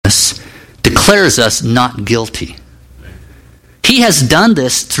declares us not guilty. He has done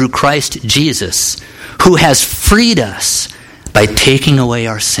this through Christ Jesus, who has freed us by taking away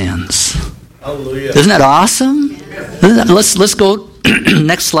our sins. Hallelujah. Isn't that awesome? Let's go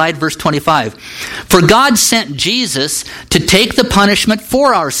next slide, verse 25. For God sent Jesus to take the punishment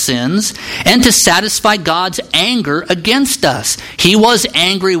for our sins and to satisfy God's anger against us. He was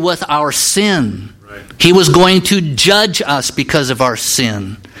angry with our sin. Right. He was going to judge us because of our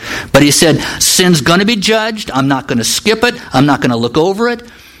sin. But he said, sin's going to be judged. I'm not going to skip it. I'm not going to look over it.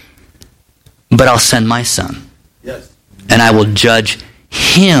 But I'll send my son. Yes. And I will judge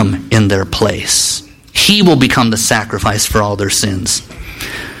him in their place. He will become the sacrifice for all their sins.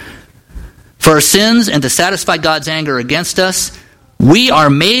 For our sins and to satisfy God's anger against us, we are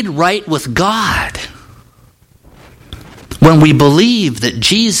made right with God when we believe that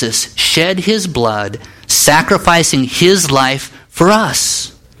Jesus shed his blood, sacrificing his life for us.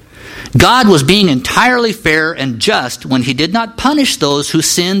 God was being entirely fair and just when he did not punish those who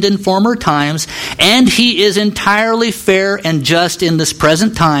sinned in former times, and he is entirely fair and just in this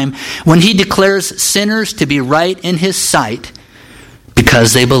present time when he declares sinners to be right in his sight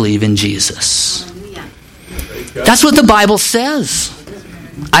because they believe in Jesus. That's what the Bible says.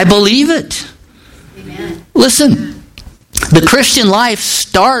 I believe it. Amen. Listen, the Christian life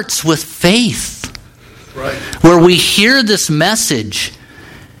starts with faith, Right. where we hear this message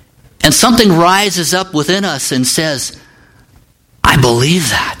and something rises up within us and says, I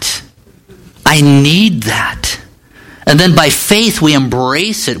believe that. I need that. And then by faith we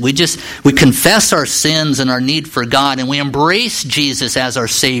embrace it. We confess our sins and our need for God, and we embrace Jesus as our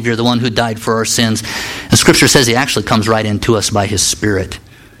Savior, the one who died for our sins. And Scripture says he actually comes right into us by his Spirit.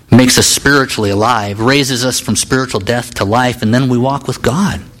 Makes us spiritually alive, raises us from spiritual death to life, and then we walk with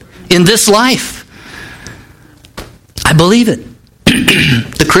God in this life. I believe it.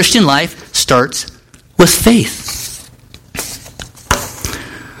 The Christian life starts with faith.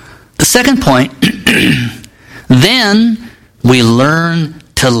 The second point, then we learn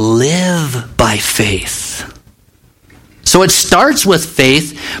to live by faith. So it starts with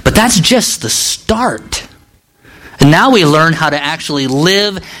faith, but that's just the start. And now we learn how to actually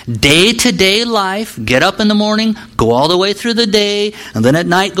live day-to-day life, get up in the morning, go all the way through the day, and then at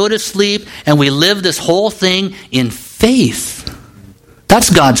night go to sleep, and we live this whole thing in faith. That's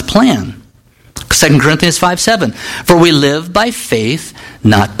God's plan. 2 Corinthians 5:7. For we live by faith,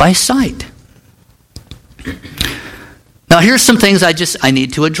 not by sight. Now here's some things I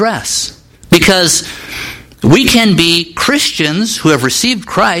need to address. Because we can be Christians who have received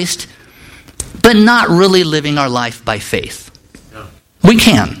Christ, but not really living our life by faith. Yeah. We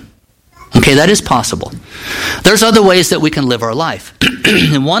can. Okay, that is possible. There's other ways that we can live our life.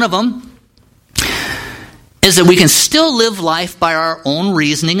 And one of them is that we can still live life by our own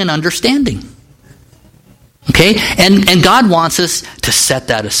reasoning and understanding. Okay? And God wants us to set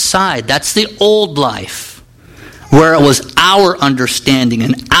that aside. That's the old life, where it was our understanding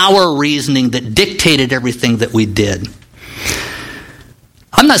and our reasoning that dictated everything that we did.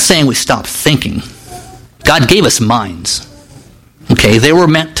 I'm not saying we stop thinking. God gave us minds. Okay, they were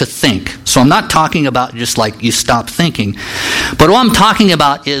meant to think. So I'm not talking about just like you stop thinking. But what I'm talking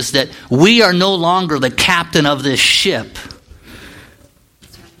about is that we are no longer the captain of this ship.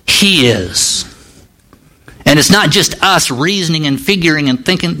 He is. And it's not just us reasoning and figuring and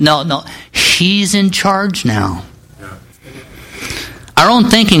thinking. No. He's in charge now. Yeah. Our own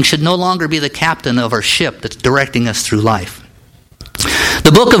thinking should no longer be the captain of our ship that's directing us through life.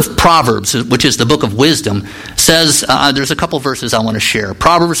 The book of Proverbs, which is the book of wisdom, says, there's a couple verses I want to share.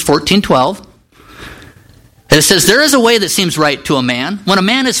 Proverbs 14:12. It says, there is a way that seems right to a man. When a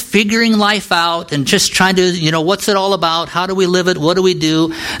man is figuring life out and just trying to, what's it all about? How do we live it? What do we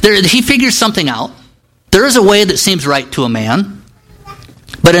do? He figures something out. There is a way that seems right to a man.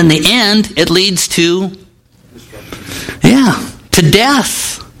 But in the end, it leads to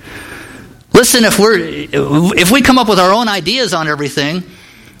death. Listen, if we come up with our own ideas on everything,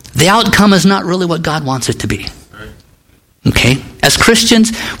 the outcome is not really what God wants it to be. Okay? As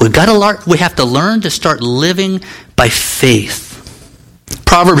Christians, we have to learn to start living by faith.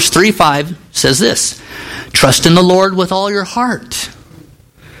 Proverbs 3:5 says this, trust in the Lord with all your heart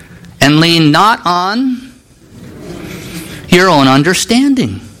and lean not on your own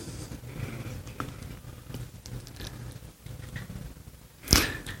understanding.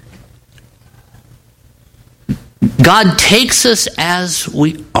 God takes us as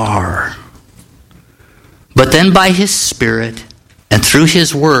we are. But then by his Spirit and through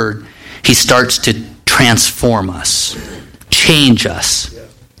his Word, he starts to transform us, change us.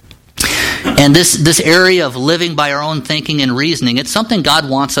 And this area of living by our own thinking and reasoning, it's something God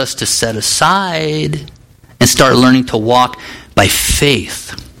wants us to set aside and start learning to walk by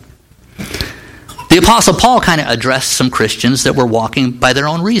faith. The Apostle Paul kind of addressed some Christians that were walking by their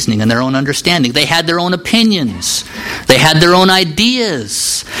own reasoning and their own understanding. They had their own opinions. They had their own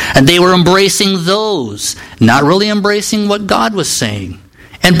ideas. And they were embracing those, not really embracing what God was saying.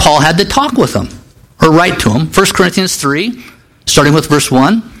 And Paul had to talk with them, or write to them. 1 Corinthians 3, starting with verse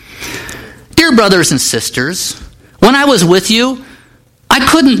 1. Dear brothers and sisters, when I was with you, I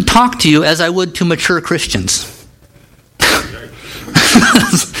couldn't talk to you as I would to mature Christians.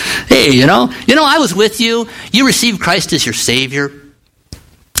 Hey, I was with you. You received Christ as your Savior.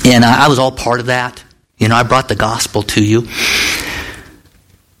 And I was all part of that. I brought the gospel to you.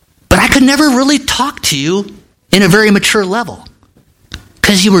 But I could never really talk to you in a very mature level,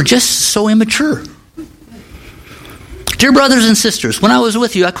 because you were just so immature. Dear brothers and sisters, when I was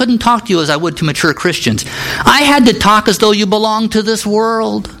with you, I couldn't talk to you as I would to mature Christians. I had to talk as though you belonged to this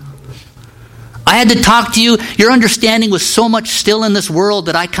world. I had to talk to you. Your understanding was so much still in this world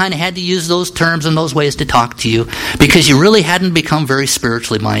that I kind of had to use those terms and those ways to talk to you, because you really hadn't become very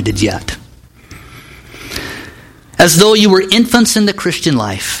spiritually minded yet. As though you were infants in the Christian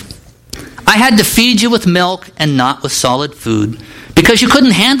life. I had to feed you with milk and not with solid food, because you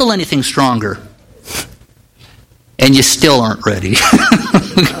couldn't handle anything stronger. And you still aren't ready.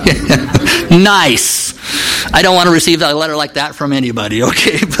 Nice. I don't want to receive a letter like that from anybody,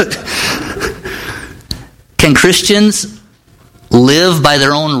 okay? But can Christians live by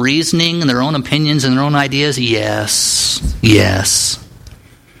their own reasoning and their own opinions and their own ideas? Yes.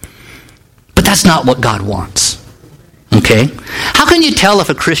 But that's not what God wants. Okay? How can you tell if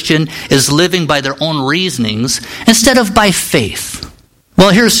a Christian is living by their own reasonings instead of by faith? Well,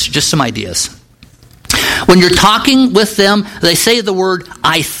 here's just some ideas. When you're talking with them, they say the word,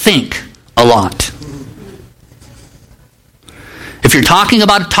 I think, a lot. If you're talking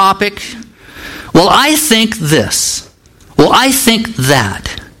about a topic, well, I think this. Well, I think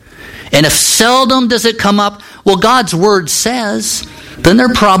that. And if seldom does it come up, well, God's word says, then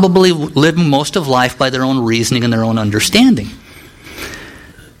they're probably living most of life by their own reasoning and their own understanding,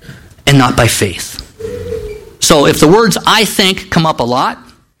 and not by faith. So if the words I think come up a lot,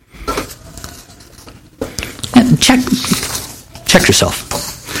 check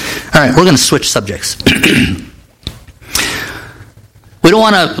yourself. All right, we're going to switch subjects. We don't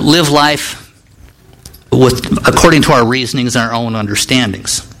want to live life according to our reasonings and our own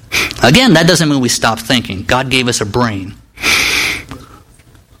understandings. Again, that doesn't mean we stop thinking. God gave us a brain.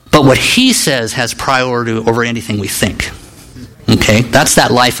 But what He says has priority over anything we think. Okay? That's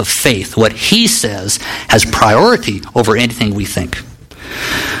that life of faith. What He says has priority over anything we think.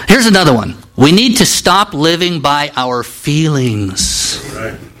 Here's another one. We need to stop living by our feelings.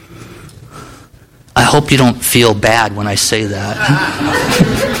 Right. I hope you don't feel bad when I say that.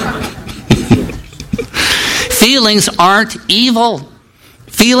 Feelings aren't evil.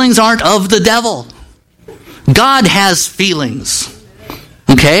 Feelings aren't of the devil. God has feelings.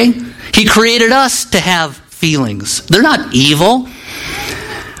 Okay? He created us to have feelings. They're not evil.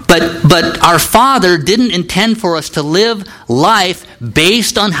 But our Father didn't intend for us to live life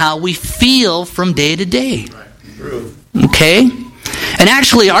based on how we feel from day to day. Okay? And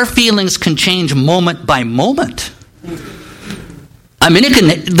actually, our feelings can change moment by moment. I mean,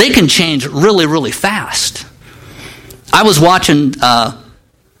 they can change really, really fast. I was watching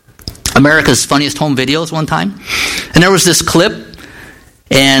America's Funniest Home Videos one time, and there was this clip.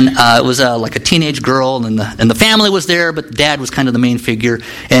 And it was like a teenage girl, and the family was there, but Dad was kind of the main figure.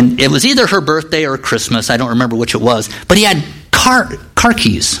 And it was either her birthday or Christmas. I don't remember which it was. But he had car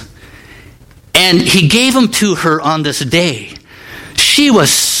keys. And he gave them to her on this day. She was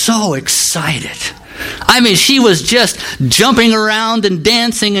so excited. I mean, she was just jumping around and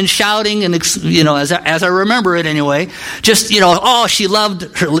dancing and shouting, and as I remember it anyway, just she loved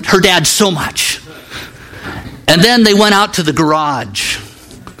her dad so much. And then they went out to the garage.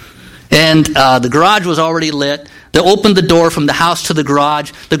 And the garage was already lit. They opened the door from the house to the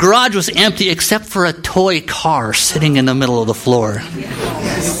garage. The garage was empty except for a toy car sitting in the middle of the floor.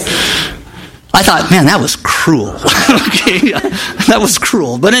 I thought, man, that was cruel. Okay, that was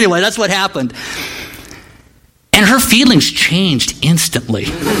cruel. But anyway, that's what happened. And her feelings changed instantly.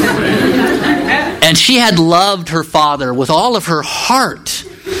 And she had loved her father with all of her heart,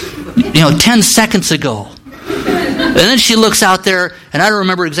 10 seconds ago. And then she looks out there, and I don't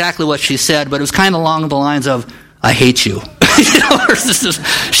remember exactly what she said, but it was kind of along the lines of, I hate you.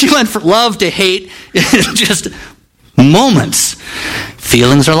 She went from love to hate in just moments.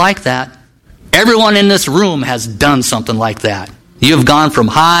 Feelings are like that. Everyone in this room has done something like that. You have gone from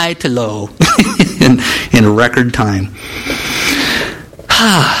high to low in record time.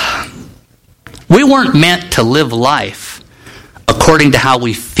 We weren't meant to live life according to how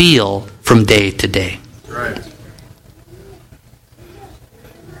we feel from day to day. Right.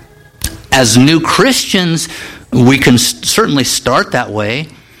 As new Christians, we can certainly start that way,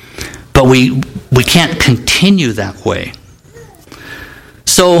 but we can't continue that way.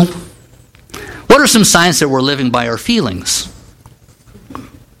 So, what are some signs that we're living by our feelings?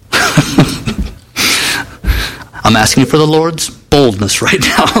 I'm asking for the Lord's boldness right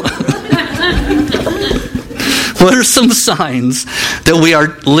now. What are some signs that we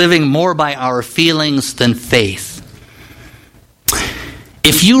are living more by our feelings than faith?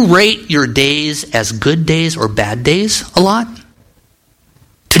 If you rate your days as good days or bad days a lot,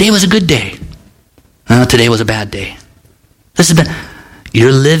 today was a good day. Today was a bad day.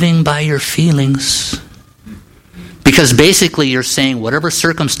 You're living by your feelings. Because basically you're saying whatever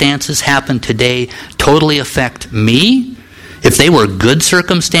circumstances happen today totally affect me. If they were good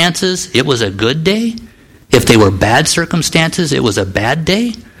circumstances, it was a good day. If they were bad circumstances, it was a bad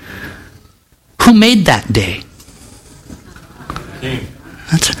day. Who made that day?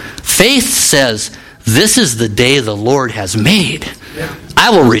 Faith says, this is the day the Lord has made.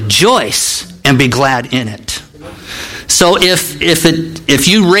 I will rejoice and be glad in it. So if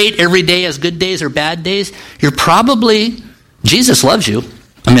you rate every day as good days or bad days, you're probably, Jesus loves you.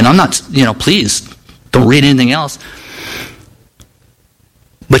 I mean, I'm not, please don't read anything else.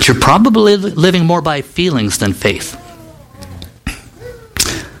 But you're probably living more by feelings than faith.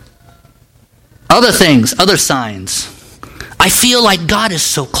 Other things, other signs. I feel like God is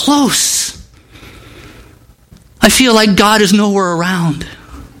so close. I feel like God is nowhere around.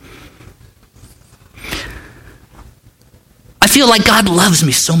 I feel like God loves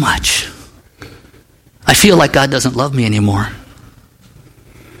me so much. I feel like God doesn't love me anymore.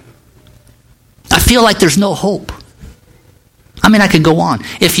 I feel like there's no hope. I mean, I could go on.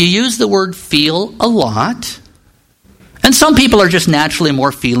 If you use the word feel a lot, and some people are just naturally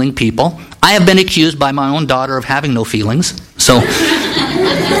more feeling people. I have been accused by my own daughter of having no feelings. So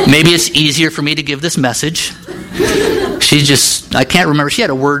maybe it's easier for me to give this message. I can't remember. She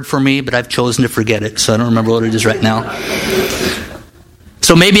had a word for me, but I've chosen to forget it. So I don't remember what it is right now.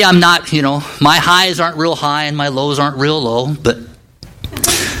 So maybe I'm not, my highs aren't real high and my lows aren't real low. But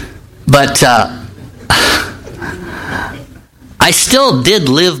I still did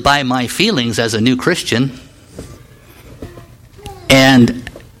live by my feelings as a new Christian. And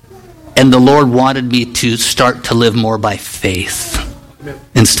the Lord wanted me to start to live more by faith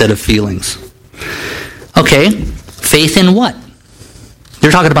instead of feelings. Okay, faith in what?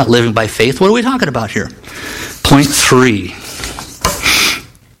 You're talking about living by faith. What are we talking about here? Point 3.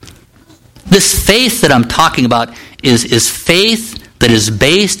 This faith that I'm talking about is faith that is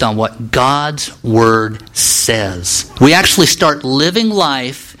based on what God's Word says. We actually start living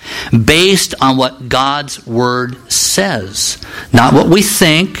life based on what God's Word says. Not what we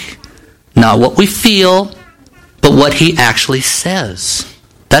think, not what we feel, but what He actually says.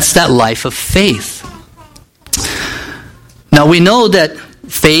 That's that life of faith. Now we know that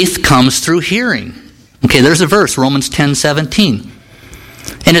faith comes through hearing. Okay, there's a verse, Romans 10:17.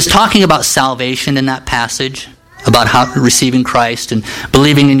 And it's talking about salvation in that passage, about how receiving Christ and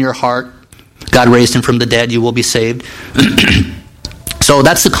believing in your heart, God raised Him from the dead, you will be saved. So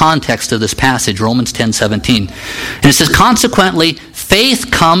that's the context of this passage, Romans 10:17. And it says, consequently,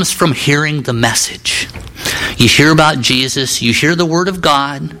 faith comes from hearing the message. You hear about Jesus, you hear the Word of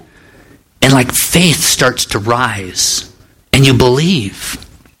God, and like faith starts to rise, and you believe.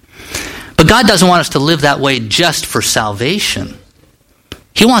 But God doesn't want us to live that way just for salvation.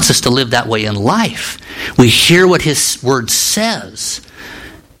 He wants us to live that way in life. We hear what His Word says,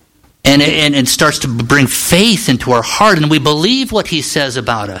 and it starts to bring faith into our heart, and we believe what He says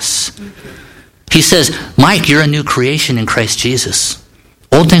about us. He says, Mike, you're a new creation in Christ Jesus.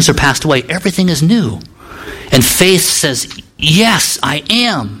 Old things are passed away. Everything is new. And faith says, yes, I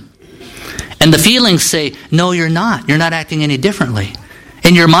am. And the feelings say, no, you're not. You're not acting any differently.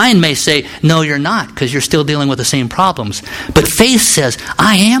 And your mind may say, no, you're not, because you're still dealing with the same problems. But faith says,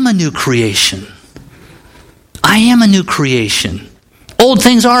 I am a new creation. I am a new creation. Old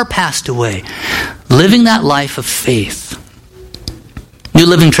things are passed away. Living that life of faith. New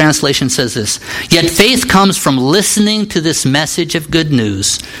Living Translation says this, yet faith comes from listening to this message of good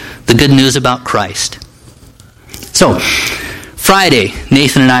news, the good news about Christ. So, Friday,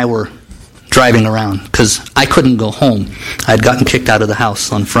 Nathan and I were driving around because I couldn't go home. I had gotten kicked out of the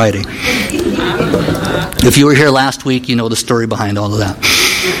house on Friday. If you were here last week, you know the story behind all of that.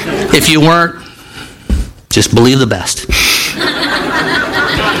 If you weren't, just believe the best.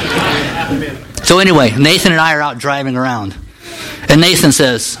 So anyway, Nathan and I are out driving around. And Nathan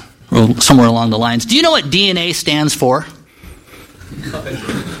says, somewhere along the lines, do you know what DNA stands for? And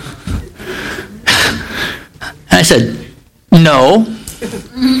I said, no.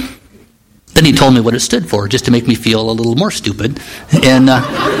 Then he told me what it stood for, just to make me feel a little more stupid. And I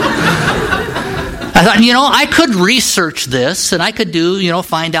thought, I could research this, and I could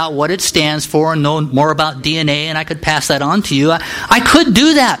find out what it stands for and know more about DNA, and I could pass that on to you. I could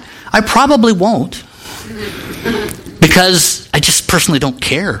do that. I probably won't, because I just personally don't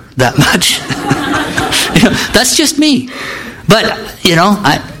care that much. That's just me. But,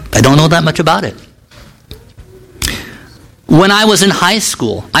 I don't know that much about it. When I was in high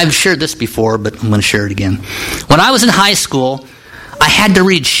school, I've shared this before, but I'm going to share it again. When I was in high school, I had to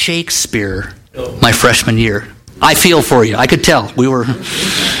read Shakespeare my freshman year. I feel for you. I could tell.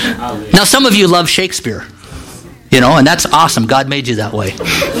 Now, some of you love Shakespeare, and that's awesome. God made you that way.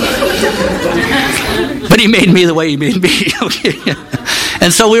 But he made me the way he made me.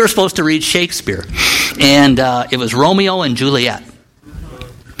 And so we were supposed to read Shakespeare. And it was Romeo and Juliet.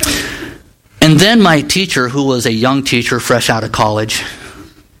 And then my teacher, who was a young teacher, fresh out of college,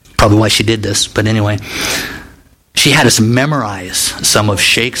 probably why she did this, but anyway, she had us memorize some of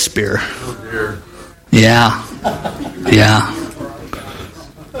Shakespeare. Yeah.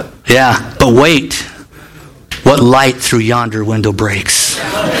 But wait, what light through yonder window breaks?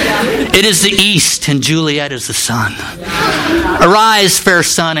 It is the east, and Juliet is the sun. Arise, fair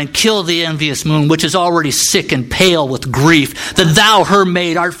sun, and kill the envious moon, which is already sick and pale with grief, that thou, her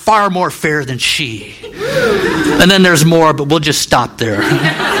maid, art far more fair than she. And then there's more, but we'll just stop there.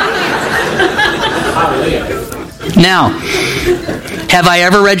 Now, have I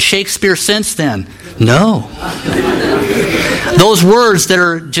ever read Shakespeare since then? No. Those words that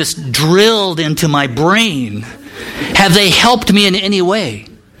are just drilled into my brain, have they helped me in any way?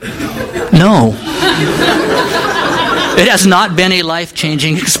 No. It has not been a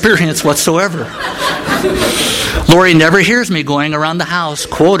life-changing experience whatsoever. Lori never hears me going around the house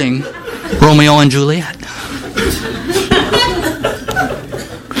quoting Romeo and Juliet.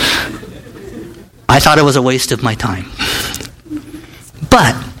 I thought it was a waste of my time.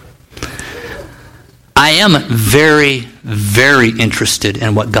 But I am very, very interested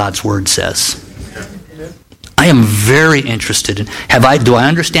in what God's Word says. I am very interested in. Do I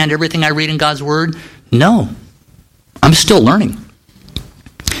understand everything I read in God's Word? No. I'm still learning.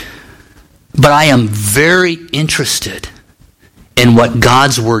 But I am very interested in what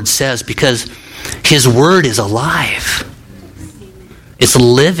God's Word says, because His Word is alive. It's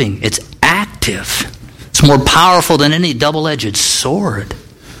living. It's active. It's more powerful than any double-edged sword.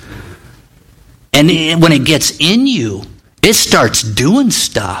 And when it gets in you, it starts doing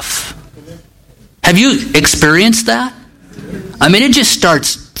stuff. Have you experienced that? I mean, it just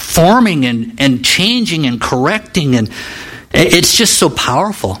starts forming and changing and correcting, and it's just so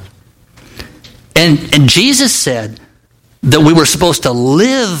powerful. And Jesus said that we were supposed to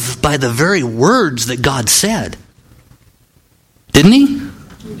live by the very words that God said. Didn't he?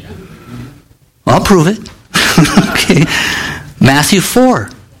 I'll prove it. Okay. Matthew 4,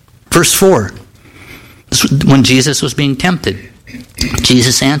 verse 4. When Jesus was being tempted,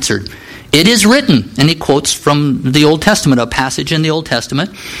 Jesus answered, "It is written," and he quotes from the Old Testament, a passage in the Old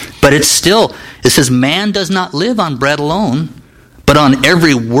Testament, but it says, "Man does not live on bread alone, but on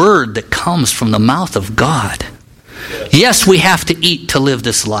every word that comes from the mouth of God." Yes, we have to eat to live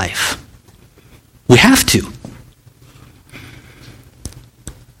this life. We have to.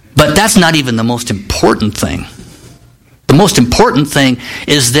 But that's not even the most important thing. The most important thing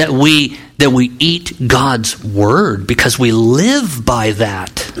is that we eat God's Word, because we live by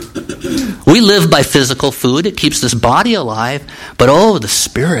that. We live by physical food. It keeps this body alive. But the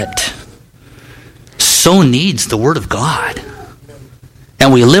Spirit so needs the Word of God.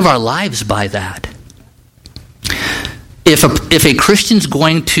 And we live our lives by that. If a Christian's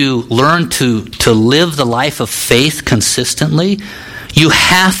going to learn to live the life of faith consistently, you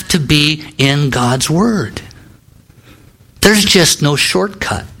have to be in God's Word. There's just no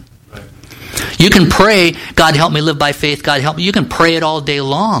shortcut. You can pray, "God help me live by faith, God help me." You can pray it all day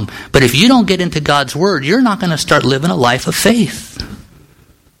long. But if you don't get into God's Word, you're not going to start living a life of faith.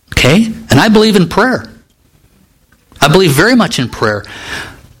 Okay? And I believe in prayer. I believe very much in prayer.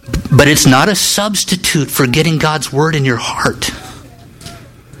 But it's not a substitute for getting God's Word in your heart.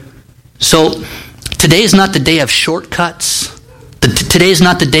 So today is not the day of shortcuts. Today is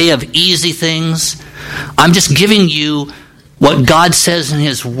not the day of easy things. I'm just giving you what God says in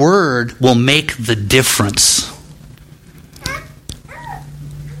His Word will make the difference.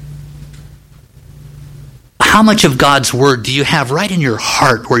 How much of God's word do you have right in your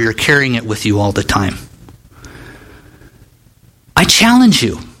heart where you're carrying it with you all the time? I challenge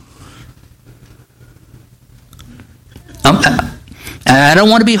you. I don't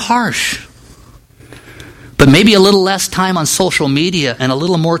want to be harsh, but maybe a little less time on social media and a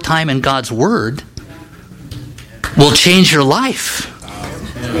little more time in God's word will change your life.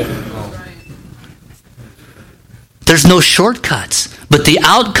 There's no shortcuts, but the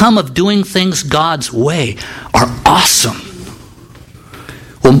outcome of doing things God's way are awesome.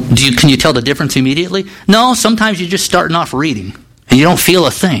 Well, can you tell the difference immediately? No, sometimes you're just starting off reading and you don't feel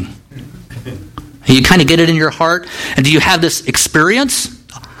a thing. And you kind of get it in your heart. And do you have this experience?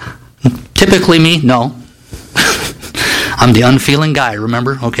 Typically me, no. I'm the unfeeling guy,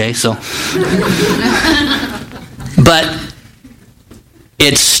 remember? Okay, so. But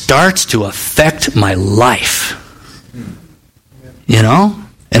it starts to affect my life. You know?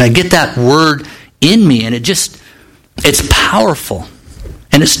 And I get that word in me, and it's powerful.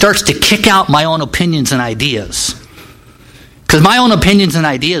 And it starts to kick out my own opinions and ideas. Because my own opinions and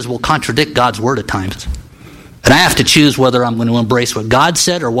ideas will contradict God's word at times. And I have to choose whether I'm going to embrace what God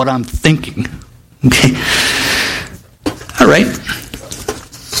said or what I'm thinking. Okay? All right.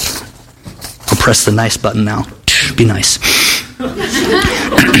 I'll press the nice button now. Be nice.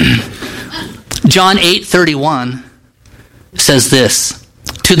 John 8:31 says this.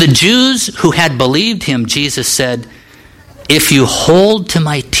 To the Jews who had believed him, Jesus said, if you hold to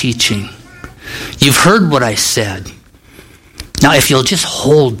my teaching, you've heard what I said. Now, if you'll just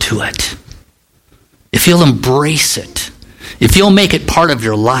hold to it, if you'll embrace it, if you'll make it part of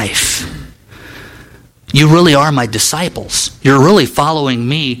your life, you really are my disciples. You're really following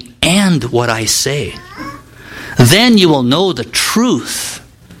me and what I say. Then you will know the truth.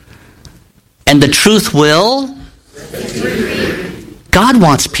 And the truth will? God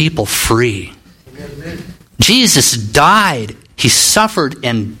wants people free. Jesus died. He suffered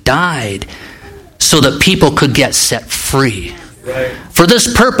and died so that people could get set free. Right. For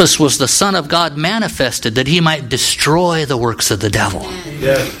this purpose was the Son of God manifested, that he might destroy the works of the devil.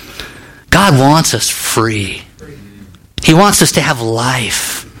 Yes. God wants us free. He wants us to have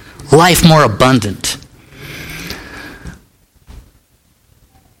life more abundant.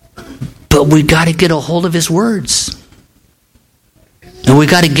 But we got to get a hold of his words. And we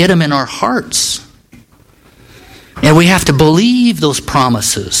got to get them in our hearts. And we have to believe those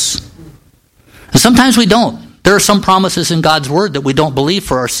promises. And sometimes we don't. There are some promises in God's word that we don't believe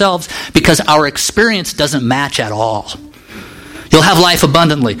for ourselves because our experience doesn't match at all. You'll have life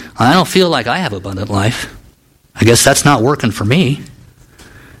abundantly. I don't feel like I have abundant life. I guess that's not working for me.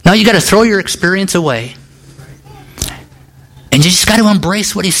 No, you got to throw your experience away. And you just got to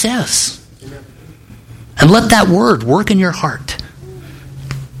embrace what he says. And let that word work in your heart.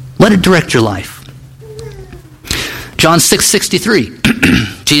 Let it direct your life. John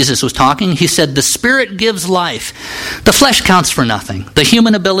 6:63, Jesus was talking. He said, the Spirit gives life. The flesh counts for nothing. The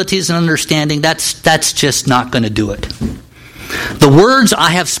human abilities and understanding, that's just not going to do it. The words I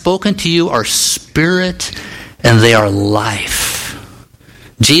have spoken to you are spirit and they are life.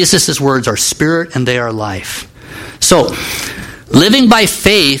 Jesus' words are spirit and they are life. So, living by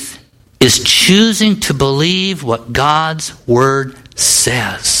faith is choosing to believe what God's word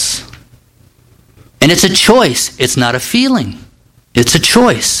says. And it's a choice. It's not a feeling. It's a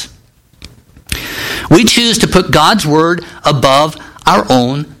choice. We choose to put God's word above our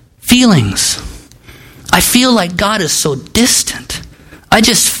own feelings. I feel like God is so distant. I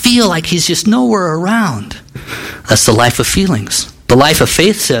just feel like he's just nowhere around. That's the life of feelings. The life of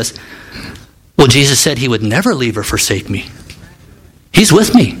faith says, well, Jesus said he would never leave or forsake me. He's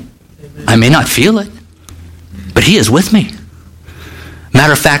with me. I may not feel it, but he is with me.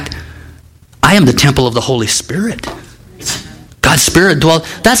 Matter of fact, I am the temple of the Holy Spirit. God's Spirit dwells.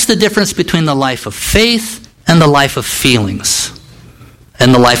 That's the difference between the life of faith and the life of feelings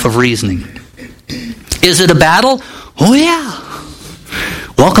and the life of reasoning. Is it a battle? Oh yeah.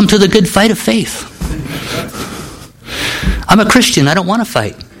 Welcome to the good fight of faith. I'm a Christian. I don't want to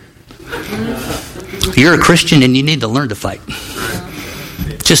fight. You're a Christian and you need to learn to fight.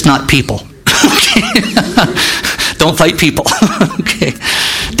 Just not people. Don't fight people. Okay.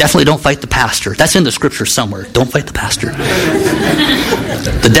 Definitely don't fight the pastor. That's in the scripture somewhere. Don't fight the pastor.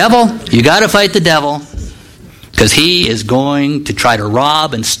 The devil, you got to fight the devil because he is going to try to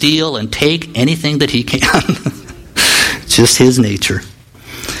rob and steal and take anything that he can. Just his nature.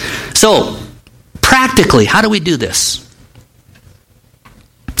 So, practically, how do we do this?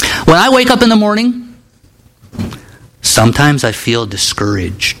 When I wake up in the morning, sometimes I feel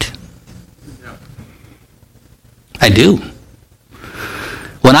discouraged. I do.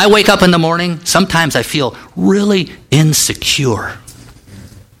 When I wake up in the morning, sometimes I feel really insecure.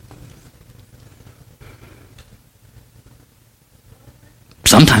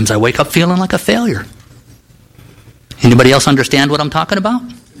 Sometimes I wake up feeling like a failure. Anybody else understand what I'm talking about?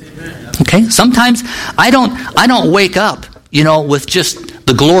 Okay, sometimes I don't wake up, with just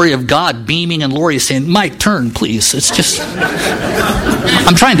the glory of God beaming and Lori saying, "Mike, turn, please." It's just,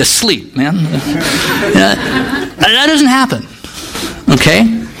 I'm trying to sleep, man. That doesn't happen.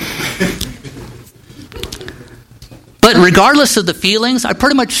 Okay? But regardless of the feelings, I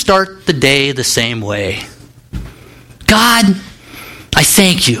pretty much start the day the same way. God, I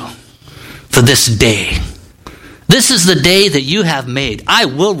thank you for this day. This is the day that you have made. I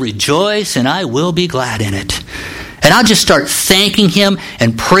will rejoice and I will be glad in it. And I'll just start thanking him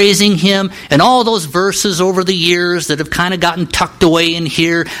and praising him. And all those verses over the years that have kind of gotten tucked away in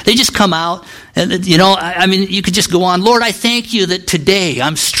here, they just come out. And, you could just go on. Lord, I thank you that today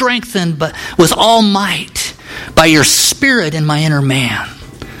I'm strengthened with all might by your Spirit in my inner man.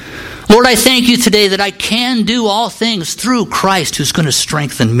 Lord, I thank you today that I can do all things through Christ who's going to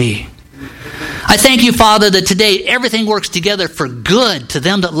strengthen me. I thank you, Father, that today everything works together for good to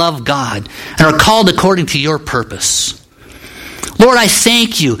them that love God and are called according to your purpose. Lord, I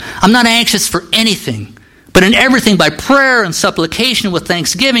thank you. I'm not anxious for anything, but in everything by prayer and supplication with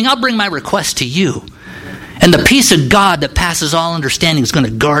thanksgiving, I'll bring my request to you. And the peace of God that passes all understanding is going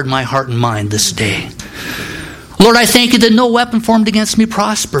to guard my heart and mind this day. Lord, I thank you that no weapon formed against me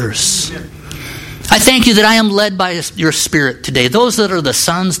prospers. I thank you that I am led by your Spirit today. Those that are the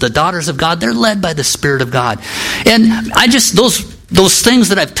sons, the daughters of God, they're led by the Spirit of God. And I just, those things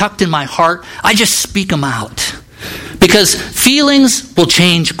that I've tucked in my heart, I just speak them out. Because feelings will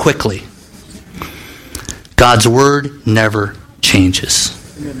change quickly. God's word never changes.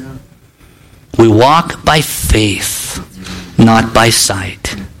 We walk by faith, not by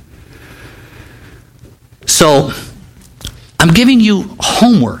sight. So, I'm giving you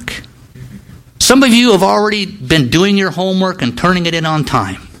homework. Some of you have already been doing your homework and turning it in on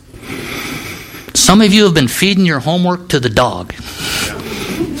time. Some of you have been feeding your homework to the dog.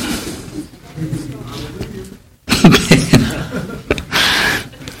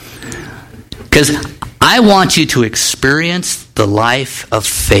 Because I want you to experience the life of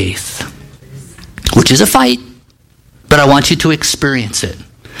faith, which is a fight, but I want you to experience it.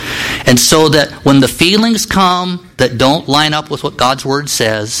 And so that when the feelings come that don't line up with what God's word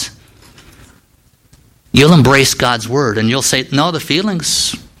says, you'll embrace God's word and you'll say, no, the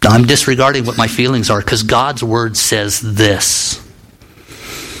feelings, I'm disregarding what my feelings are because God's word says this.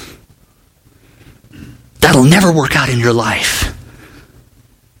 That'll never work out in your life.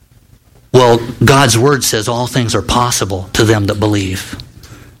 Well, God's word says all things are possible to them that believe.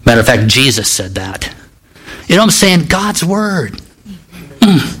 Matter of fact, Jesus said that. You know what I'm saying? God's word.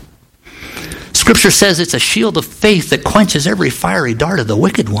 Scripture says it's a shield of faith that quenches every fiery dart of the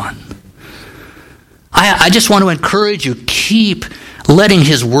wicked one. I just want to encourage you, keep letting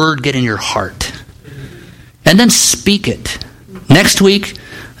his word get in your heart. And then speak it. Next week,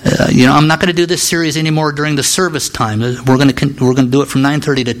 I'm not going to do this series anymore during the service time. We're going to do it from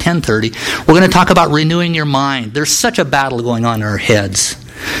 9:30 to 10:30. We're going to talk about renewing your mind. There's such a battle going on in our heads.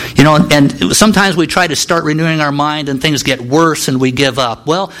 And sometimes we try to start renewing our mind and things get worse and we give up.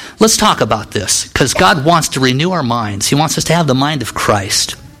 Well, let's talk about this because God wants to renew our minds. He wants us to have the mind of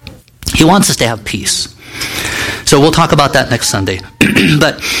Christ. He wants us to have peace. So we'll talk about that next Sunday.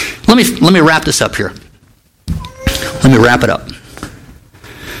 But let me wrap this up here. Let me wrap it up.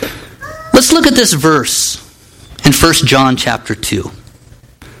 Let's look at this verse in 1 John chapter 2.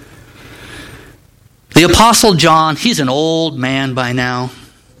 The Apostle John, he's an old man by now.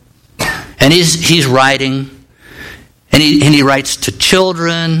 And he's writing, and he writes to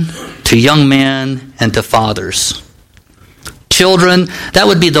children, to young men, and to fathers. Children, that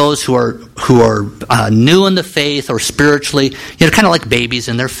would be those who are new in the faith or spiritually, kind of like babies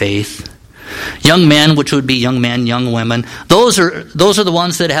in their faith. Young men, which would be young men, young women, those are the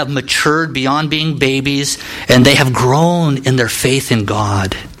ones that have matured beyond being babies, and they have grown in their faith in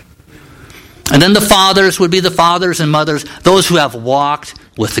God. And then the fathers would be the fathers and mothers, those who have walked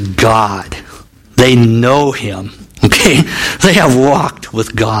with God. They know him. Okay? They have walked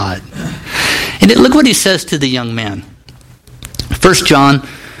with God. And look what he says to the young man. 1 John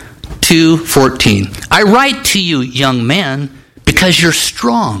 2:14. I write to you, young men, because you're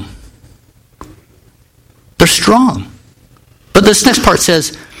strong. They're strong. But this next part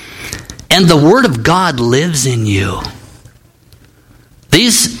says, and the word of God lives in you.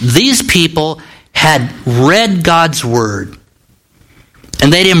 These people had read God's word.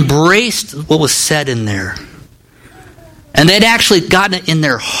 And they'd embraced what was said in there. And they'd actually gotten it in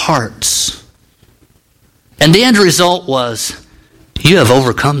their hearts. And the end result was, you have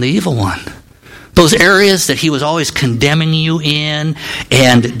overcome the evil one. Those areas that he was always condemning you in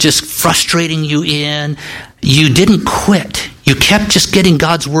and just frustrating you in, you didn't quit. You kept just getting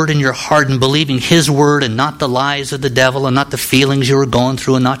God's word in your heart and believing his word and not the lies of the devil and not the feelings you were going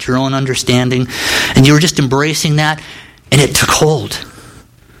through and not your own understanding. And you were just embracing that, and it took hold.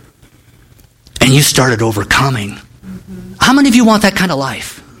 And you started overcoming. How many of you want that kind of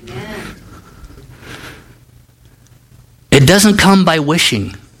life? It doesn't come by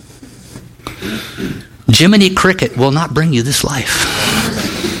wishing. Jiminy Cricket will not bring you this life.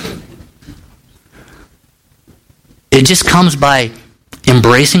 It just comes by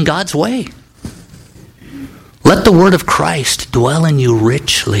embracing God's way. Let the word of Christ dwell in you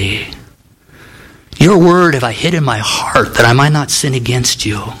richly. Your word have I hid in my heart that I might not sin against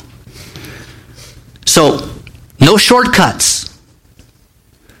you. So, no shortcuts.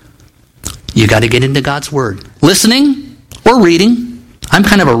 You got to get into God's word. Listening or reading. I'm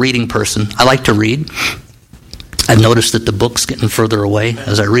kind of a reading person. I like to read. I've noticed that the book's getting further away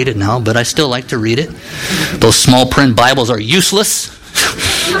as I read it now, but I still like to read it. Those small print Bibles are useless.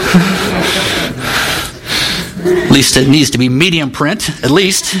 At least it needs to be medium print, at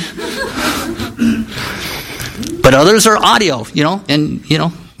least. But others are audio, and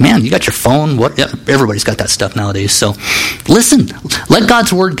man, you got your phone. Everybody's got that stuff nowadays. So listen, let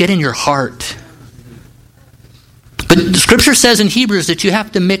God's word get in your heart. But the scripture says in Hebrews that you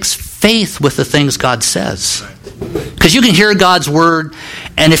have to mix faith with the things God says. Because you can hear God's word,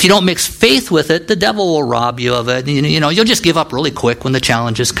 and if you don't mix faith with it, the devil will rob you of it. You'll just give up really quick when the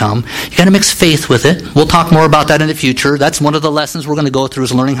challenges come. You got to mix faith with it. We'll talk more about that in the future. That's one of the lessons we're going to go through,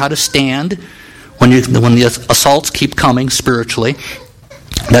 is learning how to stand when the assaults keep coming spiritually.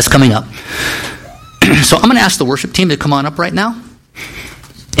 That's coming up. So I'm going to ask the worship team to come on up right now.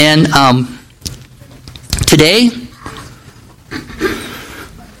 And today,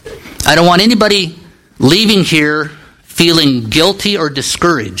 I don't want anybody leaving here feeling guilty or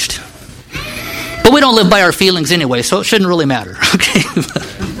discouraged. But we don't live by our feelings anyway, so it shouldn't really matter. Okay?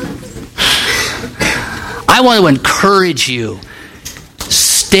 I want to encourage you.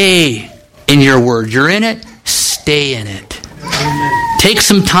 Stay in your word. You're in it, stay in it. Take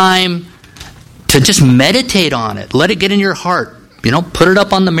some time to just meditate on it. Let it get in your heart. Put it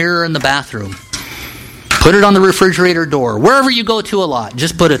up on the mirror in the bathroom. Put it on the refrigerator door. Wherever you go to a lot,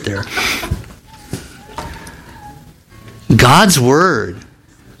 just put it there. God's word,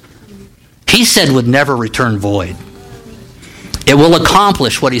 he said, would never return void. It will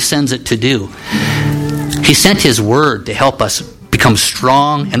accomplish what he sends it to do. He sent his word to help us become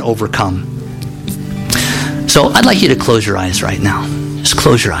strong and overcome. So I'd like you to close your eyes right now. Just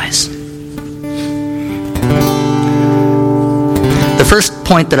close your eyes. The first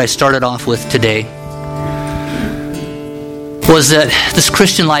point that I started off with today was that this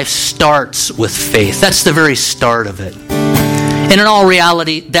Christian life starts with faith. That's the very start of it. And in all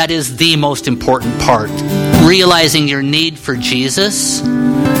reality, that is the most important part. Realizing your need for Jesus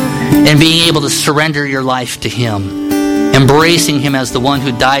and being able to surrender your life to him. Embracing him as the one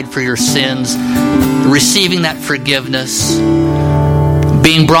who died for your sins. Receiving that forgiveness.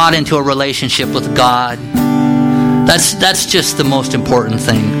 Being brought into a relationship with God. That's just the most important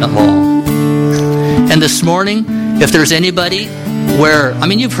thing of all. And this morning, if there's anybody where,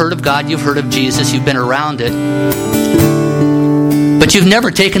 you've heard of God, you've heard of Jesus, you've been around it, but you've never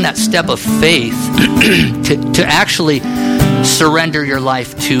taken that step of faith to actually surrender your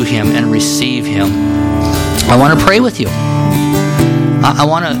life to him and receive him, I want to pray with you. I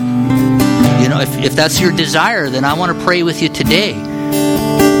want to, if that's your desire, then I want to pray with you today.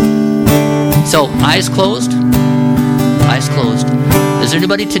 So, eyes closed. Eyes closed. Is there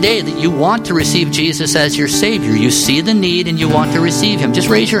anybody today that you want to receive Jesus as your Savior? You see the need and you want to receive him. Just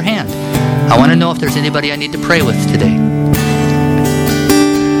raise your hand. I want to know if there's anybody I need to pray with today.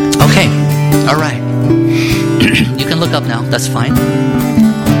 Okay. All right. You can look up now. That's fine.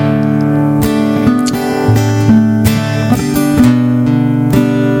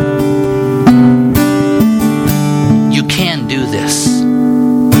 You can do this.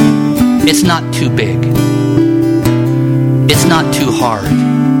 It's not too big. It's not too hard.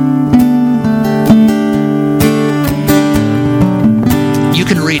 You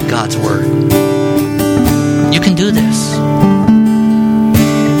can read God's word. You can do this.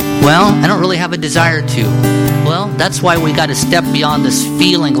 Well, I don't really have a desire to. Well, that's why we got to step beyond this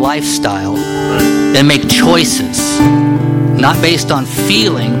feeling lifestyle and make choices. Not based on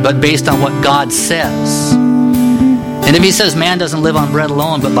feeling, but based on what God says. And if he says man doesn't live on bread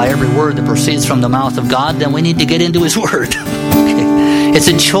alone, but by every word that proceeds from the mouth of God, then we need to get into his word. Okay. It's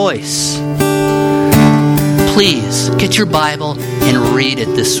a choice. Please get your Bible and read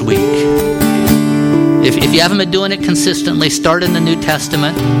it this week. If you haven't been doing it consistently, start in the New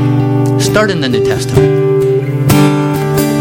Testament. Start in the New Testament.